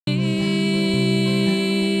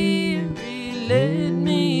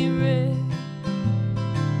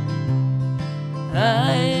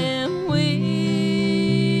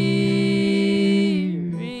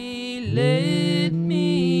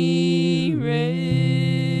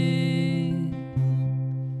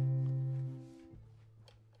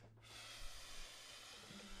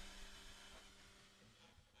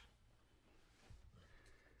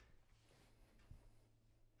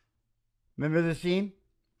Remember the scene?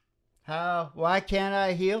 Why can't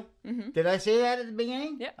I heal? Mm-hmm. Did I say that at the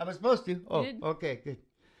beginning? Yeah. I was supposed to. Oh, did. okay, good.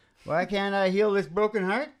 Why can't I heal this broken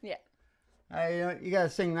heart? Yeah. You got to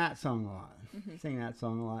sing that song a lot. Mm-hmm. Sing that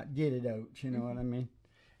song a lot. Get it out. You know Mm-hmm. what I mean?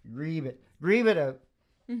 Grieve it out.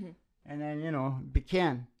 Mm-hmm. And then, if you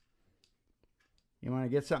can, you want to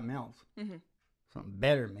get something else. Mm-hmm. Something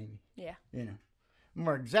better, maybe. Yeah.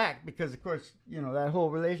 More exact, because, of course, that whole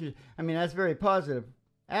relationship, that's very positive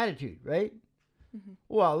attitude, right? Mm-hmm.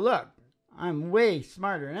 Well, look, I'm way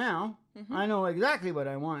smarter now. Mm-hmm. I know exactly what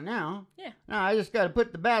I want now. Yeah. Now I just got to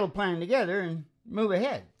put the battle plan together and move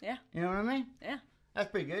ahead. Yeah. You know what I mean? Yeah. That's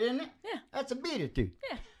pretty good, isn't it? Yeah. That's a beat or two.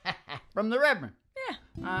 Yeah. From the Reverend. Yeah.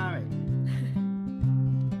 All right.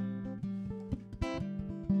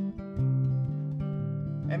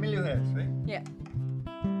 Emmy Harris, right? Yeah.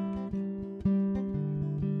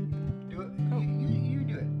 Do it. Oh. You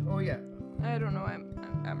do it. Oh, yeah. I don't know.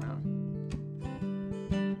 I'm wrong.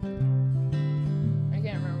 I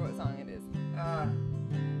can't remember what song it is.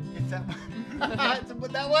 It's that one.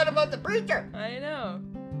 It's that one about the preacher. I know.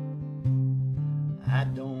 I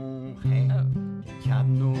don't have chop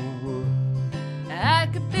no wood. I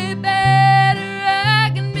could be better.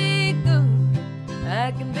 I can be good.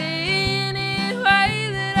 I can be any way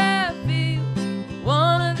that I feel.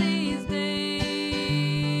 One of these days,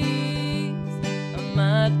 I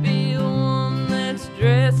might be one that's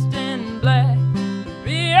dressed in black,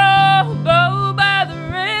 be all bow by the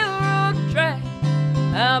railroad track.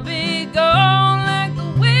 I'll be gone like the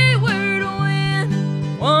wayward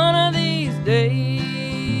wind. One of these days.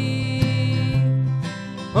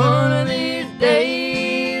 One of these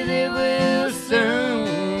days it will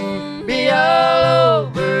soon be all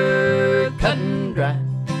over, cut and dry.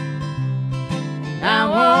 I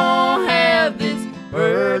won't have this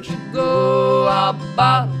urge to go all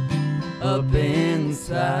bottled up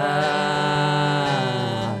inside.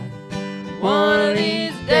 One of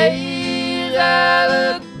these days I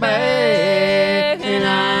look back and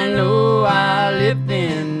I know I lived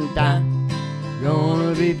in time.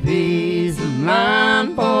 Gonna be peace of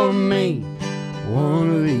mind for me one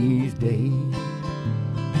of these days.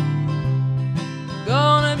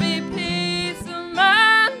 Gonna be peace of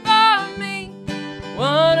mind for me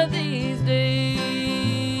one of these days.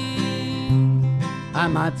 I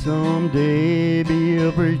might someday be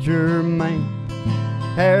a preacher man,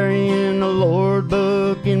 carrying the Lord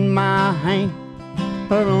book in my hand,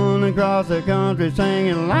 run across the country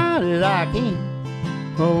singing loud as I can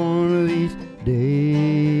one of these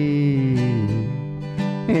days.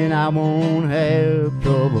 And I won't have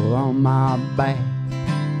trouble on my back,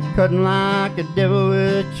 cutting like a devil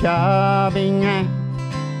with a chopping axe.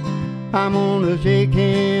 I'm gonna shake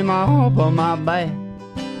him off of my back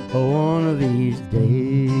one of these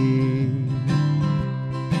days.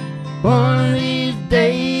 One of these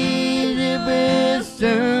days it will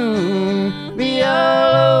soon be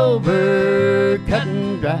all over, cut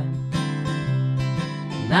and dry.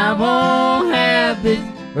 And I won't have this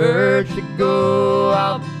urge to go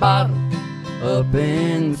all bottled up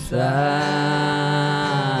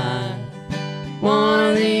inside. One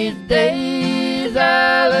of these days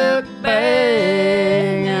I look back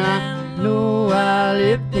and I know I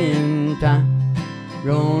lived in time.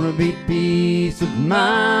 Gonna be peace of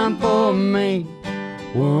mind for me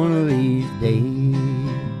one of these days.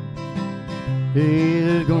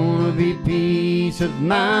 There's gonna be peace of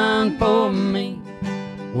mind for me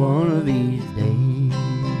one of these days.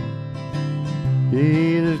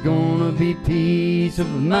 Yeah, there's gonna be peace of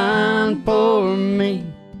mind for me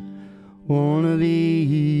one of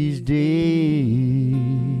these days.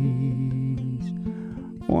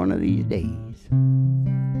 One of these days.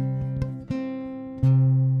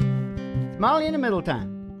 Molly in the middle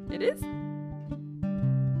time. It is?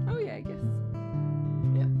 Oh, yeah, I guess.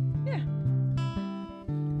 Yeah. Yeah.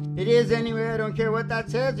 It is anyway. I don't care what that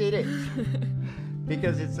says. It is.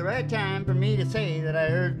 Because it's the right time for me to say that I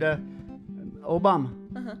heard Obama,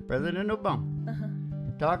 President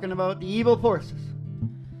Obama, talking about the evil forces.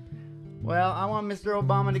 Well, I want Mr.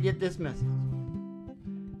 Obama to get this message.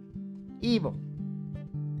 Evil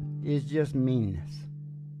is just meanness.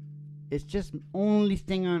 It's just the only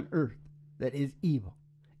thing on earth that is evil,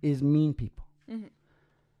 is mean people. Mm-hmm.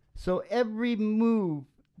 So every move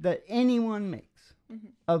that anyone makes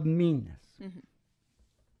of meanness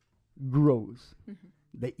grows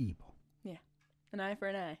the evil. Yeah. An eye for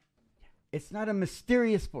an eye. It's not a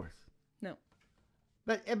mysterious force. No.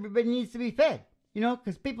 But everybody needs to be fed,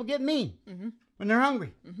 because people get mean when they're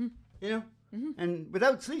hungry, and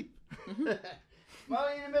without sleep.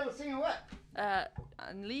 Molly in the middle singing what?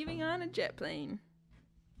 I'm leaving on a jet plane.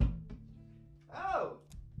 Oh,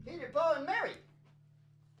 Peter, Paul, and Mary.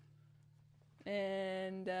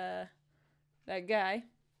 And that guy,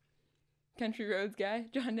 Country Roads guy,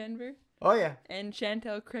 John Denver. Oh, yeah. And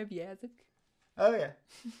Chantal Krebiazik. Oh, yeah.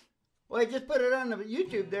 Well, just put it on the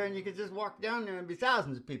YouTube there, and you can just walk down there and be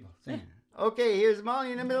thousands of people singing. Okay, here's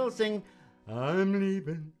Molly in the middle sing, I'm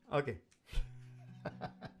leaving. Okay.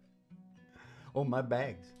 Oh, my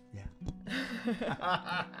bags. Yeah.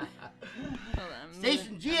 Hold on,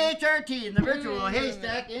 Station GHRT in the virtual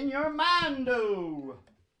haystack in your mondo.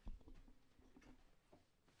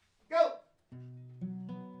 Go.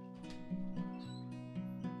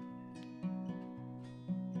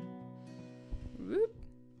 Whoop.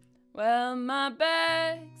 Well, my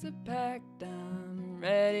bags are packed, I'm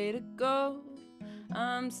ready to go.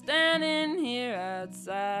 I'm standing here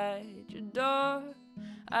outside your door.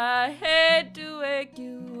 I hate to wake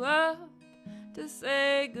you up to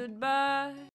say goodbye.